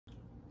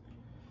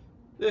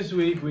This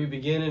week we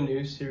begin a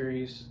new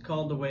series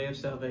called The Way of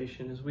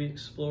Salvation as we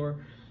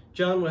explore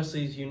John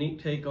Wesley's unique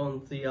take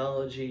on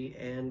theology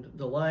and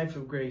the life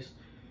of grace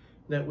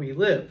that we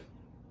live.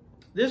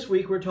 This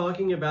week we're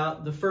talking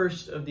about the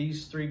first of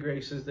these three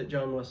graces that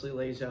John Wesley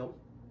lays out,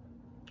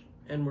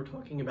 and we're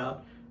talking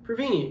about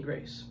prevenient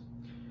grace.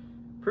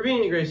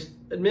 Prevenient grace,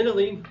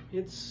 admittedly,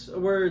 it's a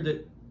word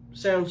that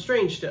sounds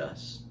strange to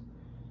us.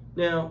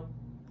 Now,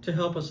 to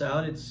help us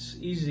out, it's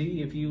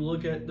easy if you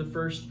look at the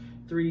first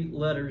three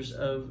letters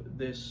of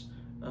this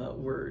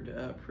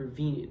word,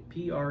 prevenient,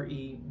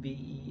 P-R-E-V-E-N-I-E-N-T,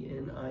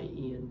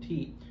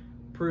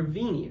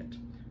 prevenient.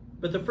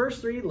 But the first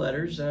three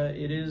letters,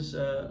 it is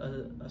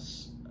a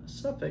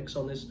suffix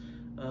on this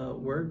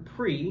word,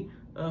 pre,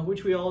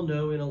 which we all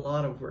know in a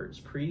lot of words,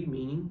 pre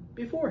meaning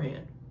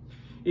beforehand.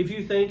 If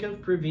you think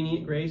of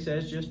prevenient grace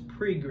as just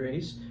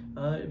pre-grace,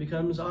 it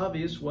becomes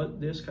obvious what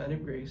this kind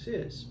of grace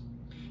is.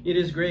 It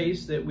is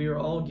grace that we are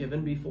all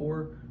given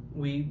before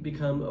we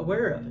become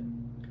aware of it.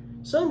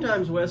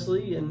 Sometimes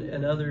Wesley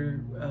and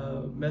other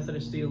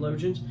Methodist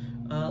theologians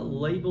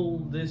label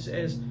this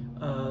as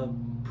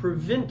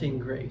preventing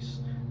grace.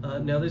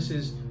 Now this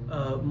is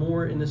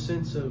more in the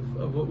sense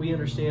of what we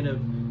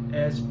understand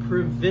as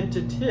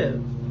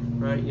preventative,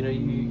 right? You know,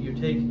 you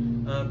take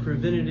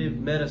preventative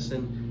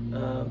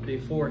medicine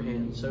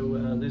beforehand.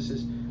 So this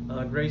is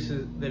grace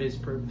that is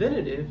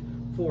preventative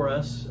for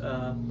us,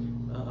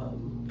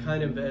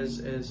 kind of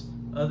as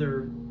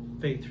other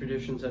faith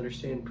traditions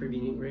understand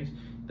prevenient grace.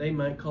 They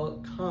might call it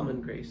common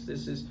grace.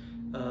 This is,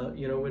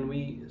 when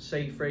we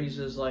say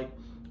phrases like,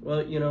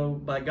 well,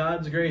 by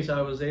God's grace,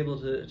 I was able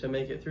to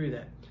make it through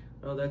that.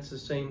 Well, that's the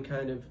same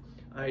kind of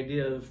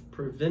idea of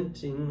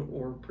preventing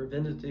or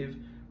preventative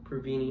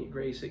prevenient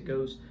grace. It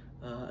goes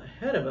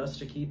ahead of us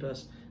to keep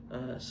us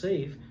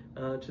safe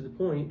to the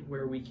point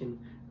where we can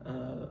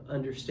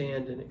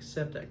understand and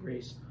accept that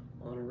grace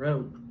on our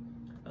own.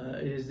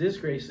 It is this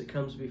grace that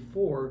comes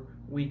before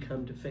we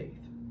come to faith.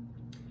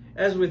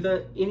 As with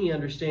any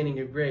understanding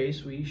of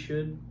grace, we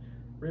should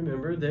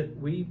remember that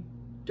we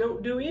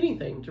don't do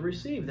anything to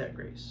receive that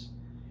grace.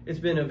 It's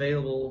been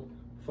available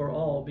for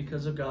all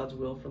because of God's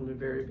will from the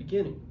very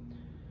beginning.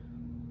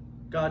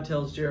 God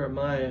tells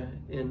Jeremiah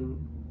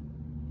in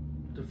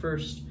the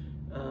first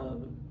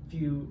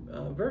few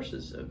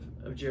verses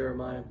of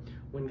Jeremiah,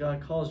 when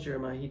God calls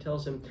Jeremiah, he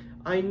tells him,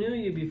 I knew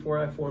you before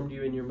I formed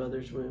you in your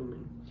mother's womb,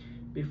 and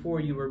before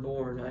you were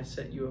born, I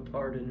set you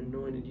apart and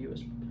anointed you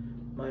as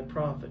my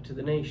prophet to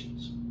the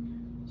nations.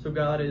 So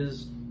God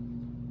is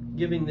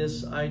giving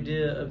this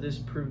idea of this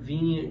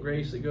prevenient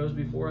grace that goes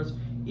before us.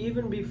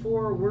 Even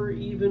before we're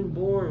even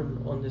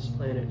born on this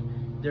planet,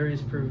 there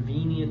is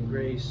prevenient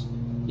grace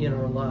in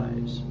our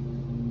lives.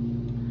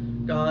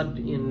 God,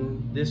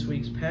 in this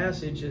week's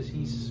passage, as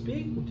he's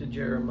speaking to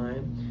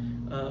Jeremiah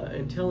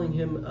and telling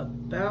him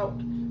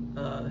about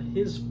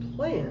his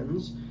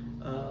plans,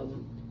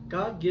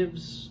 God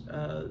gives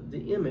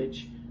the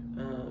image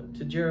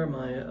to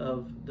Jeremiah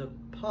of the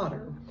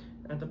potter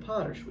at the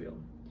potter's wheel.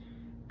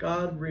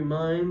 God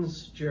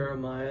reminds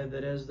Jeremiah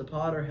that as the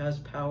potter has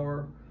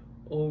power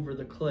over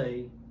the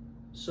clay,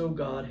 so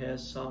God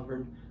has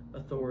sovereign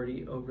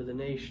authority over the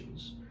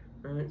nations.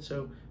 Right?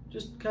 So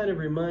just kind of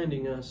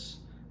reminding us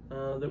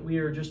that we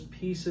are just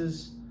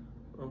pieces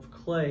of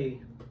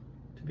clay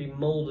to be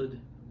molded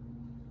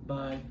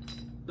by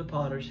the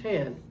potter's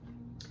hand.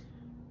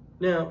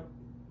 Now,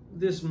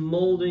 this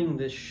molding,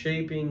 this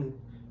shaping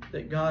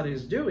that God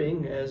is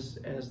doing as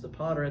the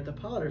potter at the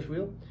potter's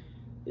wheel,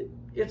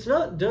 it's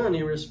not done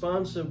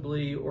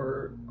irresponsibly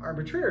or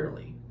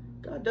arbitrarily.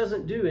 God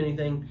doesn't do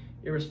anything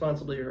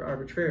irresponsibly or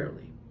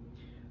arbitrarily.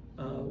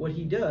 What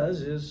he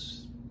does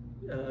is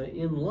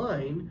in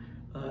line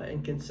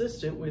and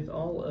consistent with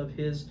all of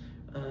his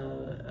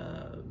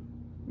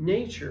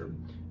nature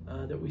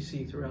that we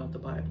see throughout the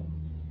Bible.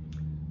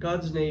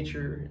 God's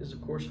nature is,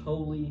 of course,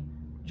 holy,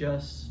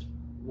 just,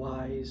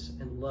 wise,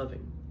 and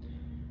loving.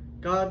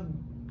 God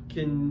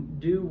can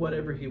do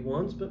whatever he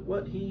wants, but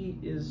what he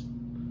is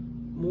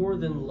more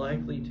than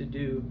likely to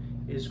do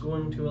is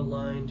going to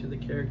align to the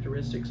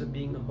characteristics of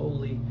being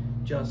holy,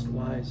 just,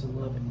 wise, and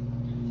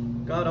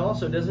loving. God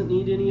also doesn't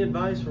need any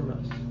advice from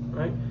us,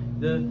 right?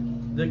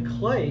 The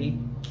clay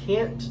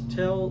can't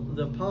tell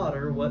the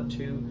potter what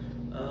to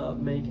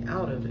make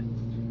out of it.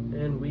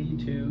 And we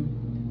too,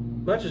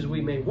 much as we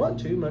may want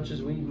to, much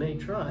as we may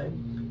try,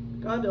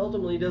 God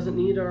ultimately doesn't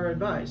need our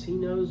advice. He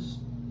knows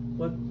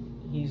what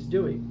he's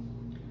doing.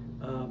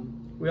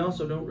 We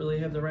also don't really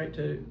have the right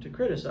to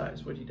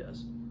criticize what he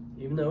does,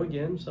 even though,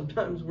 again,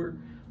 sometimes we're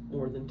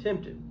more than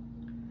tempted.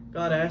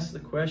 God asked the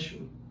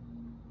question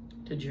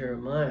to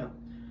Jeremiah,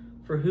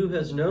 for who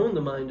has known the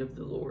mind of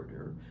the Lord,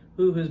 or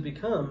who has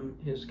become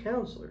his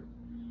counselor?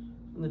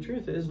 And the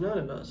truth is, none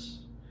of us.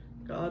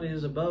 God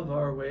is above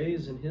our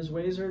ways, and his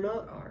ways are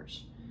not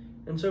ours.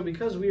 And so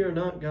because we are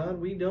not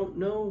God, we don't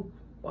know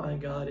why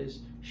God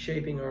is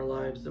shaping our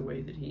lives the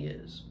way that he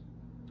is.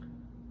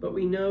 But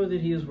we know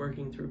that he is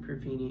working through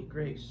prevenient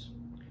grace.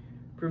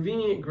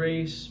 Prevenient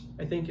grace,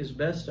 I think, is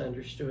best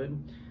understood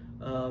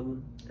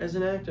as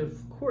an act of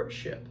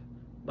courtship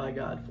by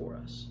God for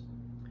us.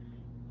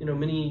 You know,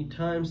 many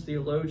times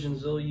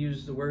theologians, they'll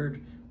use the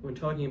word when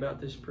talking about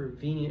this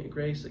prevenient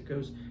grace that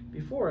goes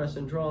before us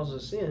and draws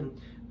us in.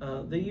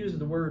 They use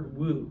the word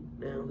woo.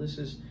 Now, this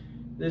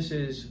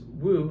is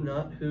woo,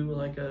 not who,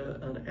 like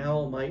an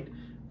owl might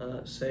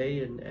say,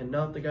 and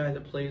not the guy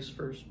that plays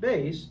first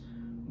base,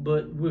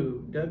 but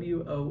woo,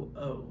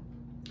 W-O-O.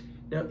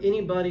 Now,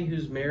 anybody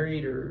who's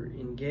married or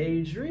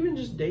engaged or even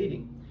just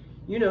dating,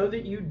 you know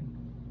that you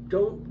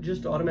don't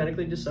just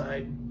automatically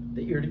decide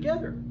that you're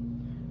together.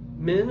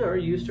 Men are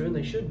used to, and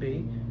they should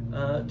be,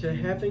 to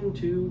having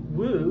to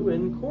woo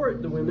and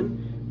court the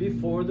women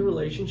before the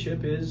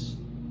relationship is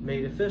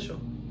made official,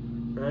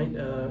 right?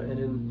 And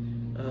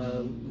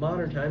in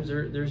modern times,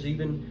 there's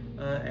even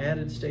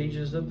added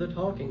stages of the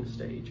talking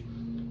stage.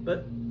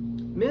 But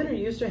men are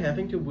used to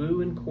having to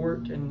woo and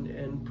court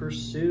and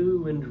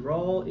pursue and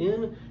draw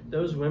in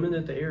those women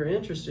that they are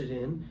interested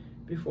in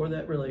before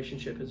that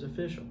relationship is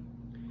official.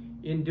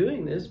 In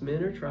doing this,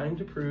 men are trying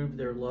to prove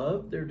their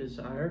love, their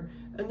desire,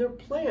 and their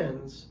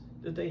plans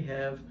that they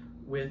have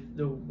with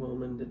the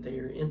woman that they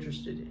are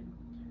interested in.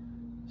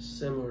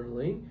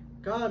 Similarly,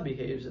 God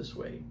behaves this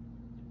way,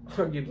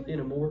 arguably in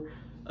a more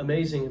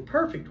amazing and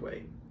perfect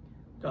way.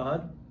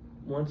 God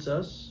wants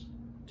us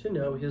to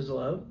know His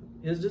love,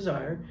 His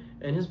desire,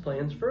 and His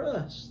plans for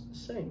us the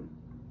same.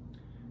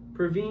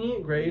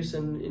 Prevenient grace,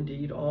 and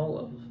indeed all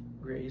of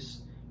grace,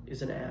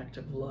 is an act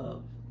of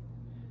love.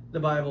 The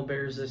Bible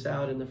bears this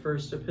out in the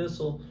first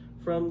epistle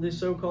from the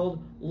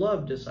so-called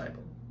love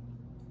disciple,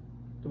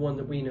 the one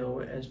that we know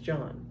as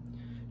John.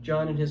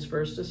 John in his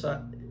first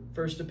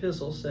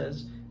epistle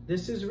says,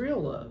 "This is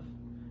real love,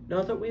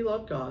 not that we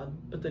love God,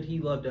 but that He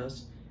loved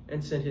us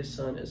and sent His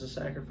Son as a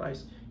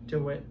sacrifice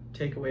to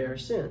take away our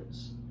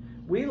sins.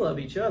 We love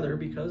each other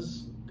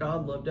because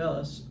God loved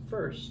us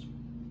first."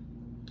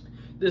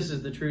 This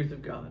is the truth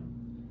of God.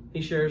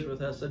 He shares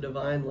with us a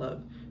divine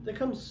love that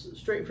comes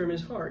straight from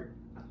His heart.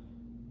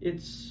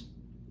 It's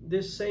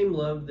this same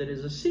love that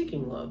is a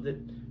seeking love that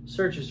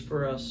searches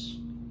for us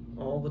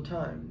all the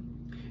time.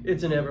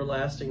 It's an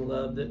everlasting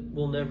love that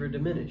will never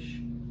diminish.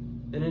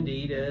 And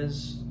indeed,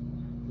 as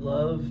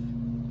love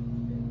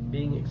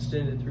being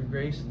extended through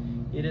grace,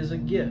 it is a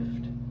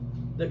gift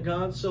that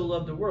God so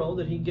loved the world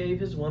that He gave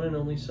His one and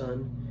only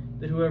Son,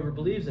 that whoever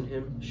believes in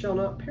Him shall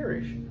not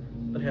perish,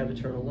 but have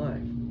eternal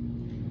life.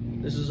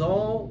 This is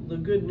all the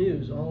good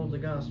news, all of the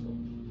gospel.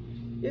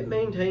 It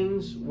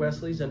maintains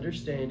Wesley's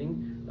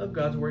understanding of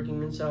God's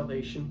working in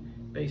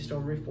salvation based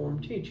on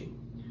Reformed teaching.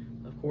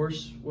 Of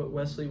course, what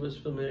Wesley was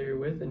familiar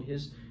with in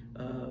his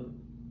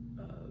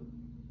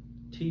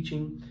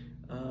teaching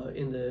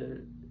in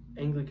the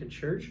Anglican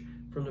Church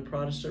from the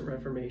Protestant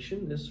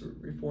Reformation, this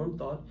Reformed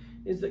thought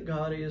is that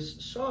God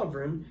is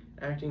sovereign,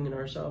 acting in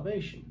our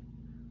salvation.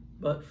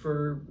 But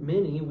for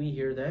many, we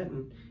hear that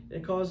and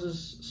it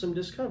causes some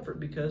discomfort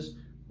because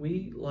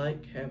we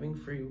like having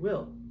free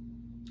will.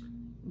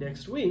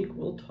 Next week,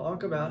 we'll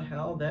talk about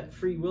how that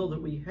free will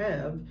that we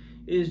have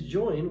is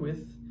joined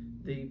with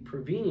the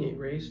prevenient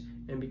grace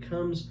and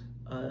becomes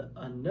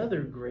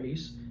another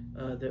grace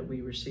that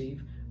we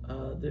receive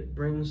that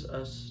brings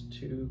us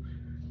to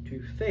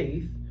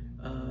faith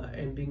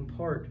and being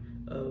part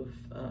of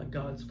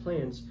God's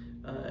plans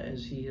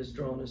as He has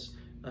drawn us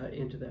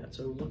into that.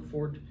 So look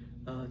forward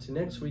to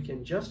next week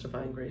in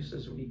Justifying Grace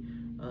as we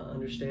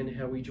understand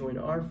how we join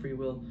our free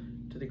will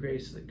to the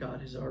grace that God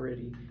has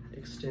already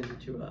extended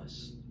to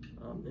us.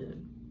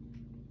 Amen.